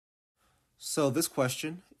So this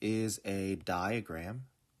question is a diagram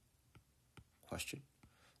question.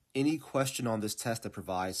 Any question on this test that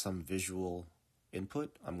provides some visual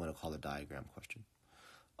input, I'm going to call a diagram question.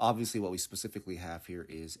 Obviously, what we specifically have here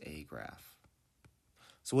is a graph.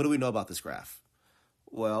 So what do we know about this graph?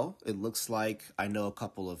 Well, it looks like I know a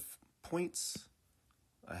couple of points.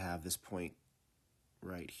 I have this point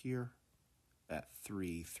right here at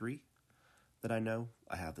 3, 3 that I know.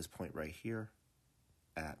 I have this point right here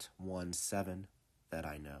at 1, 7 that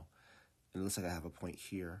I know. And it looks like I have a point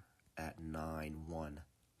here at 9, 1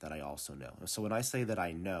 that I also know. And so when I say that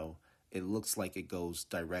I know, it looks like it goes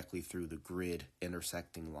directly through the grid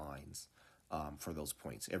intersecting lines for those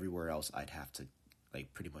points. Everywhere else, I'd have to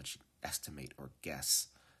pretty much estimate or guess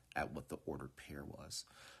at what the ordered pair was.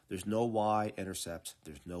 There's no y-intercept.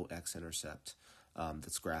 There's no x-intercept.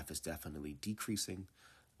 This graph is definitely decreasing.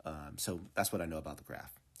 So that's what I know about the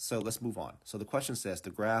graph. So let's move on. So the question says the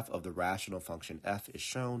graph of the rational function f is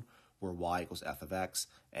shown where y equals f of x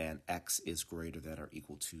and x is greater than or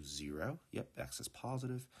equal to 0. Yep, x is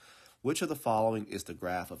positive. Which of the following is the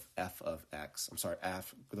graph of f of x?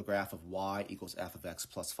 The graph of y equals f of x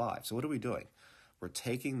plus 5. So what are we doing? We're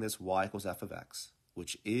taking this y equals f of x,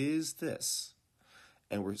 which is this,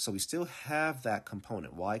 and so we still have that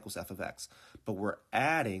component, y equals f of x, but we're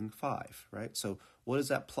adding 5, right? So what does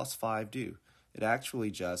that plus 5 do? It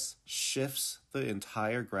actually just shifts the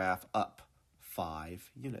entire graph up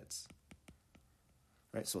 5 units,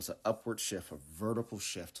 right? So it's an upward shift, a vertical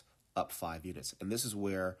shift up 5 units. And this is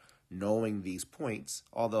where knowing these points,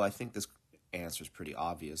 although I think this answer is pretty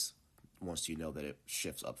obvious once you know that it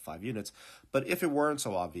shifts up 5 units, but if it weren't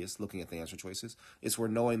so obvious, looking at the answer choices, it's where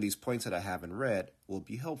knowing these points that I have in red will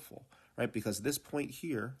be helpful, right? Because this point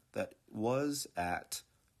here that was at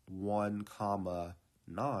 1,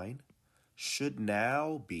 9 should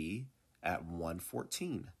now be at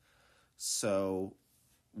 114. So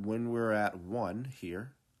when we're at 1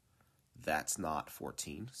 here, that's not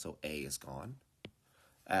 14, so A is gone.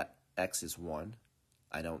 At x is 1,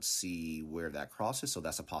 I don't see where that crosses, so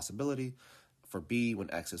that's a possibility. For B,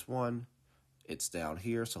 when x is 1, it's down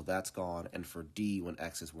here, so that's gone. And for D, when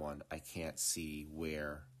x is 1, I can't see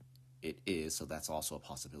where it is, so that's also a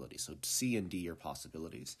possibility. So C and D are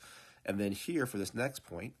possibilities. And then here, for this next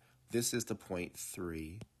point, this is the point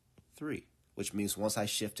 3, 3, which means once I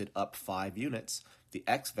shift it up 5 units, the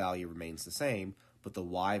x value remains the same, but the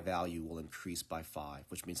y value will increase by 5,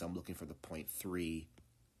 which means I'm looking for the point 3,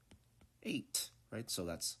 8, right? So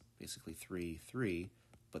that's basically 3, 3,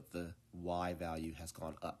 but the y value has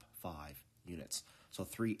gone up 5 units. So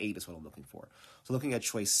 3, 8 is what I'm looking for. So looking at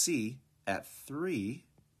choice C, at 3,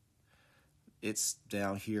 it's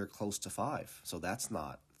down here close to 5. So that's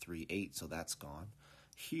not 3, 8, so that's gone.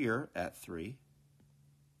 Here at 3,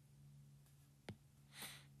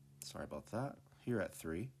 sorry about that. Here at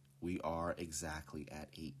 3, we are exactly at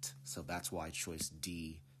 8. So that's why choice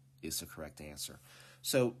D is the correct answer.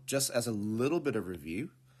 So just as a little bit of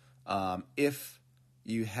review, if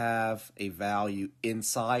you have a value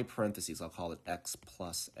inside parentheses, I'll call it x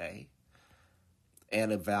plus a,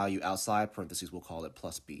 and a value outside parentheses, we'll call it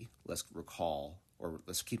plus b. Let's recall, or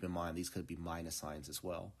let's keep in mind, these could be minus signs as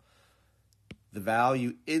well. The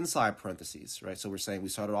value inside parentheses, right? So we're saying we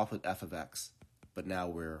started off with f of x, but now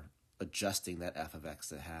we're adjusting that f of x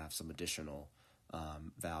to have some additional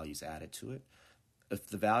values added to it. If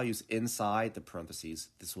the value's inside the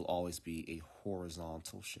parentheses, this will always be a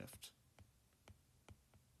horizontal shift.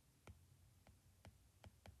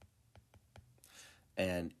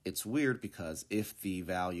 And it's weird because if the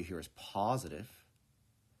value here is positive,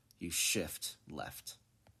 you shift left.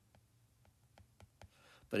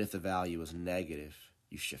 But if the value is negative,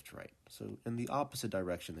 you shift right. So in the opposite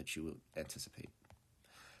direction that you would anticipate.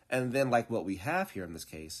 And then like what we have here in this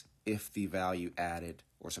case, if the value added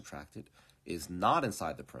or subtracted is not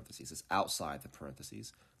inside the parentheses, it's outside the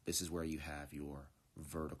parentheses, this is where you have your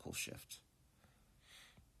vertical shift,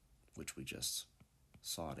 which we just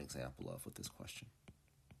saw an example of with this question.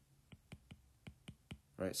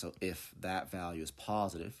 Right, so if that value is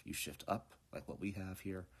positive, you shift up, like what we have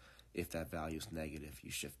here. If that value is negative,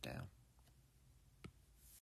 you shift down.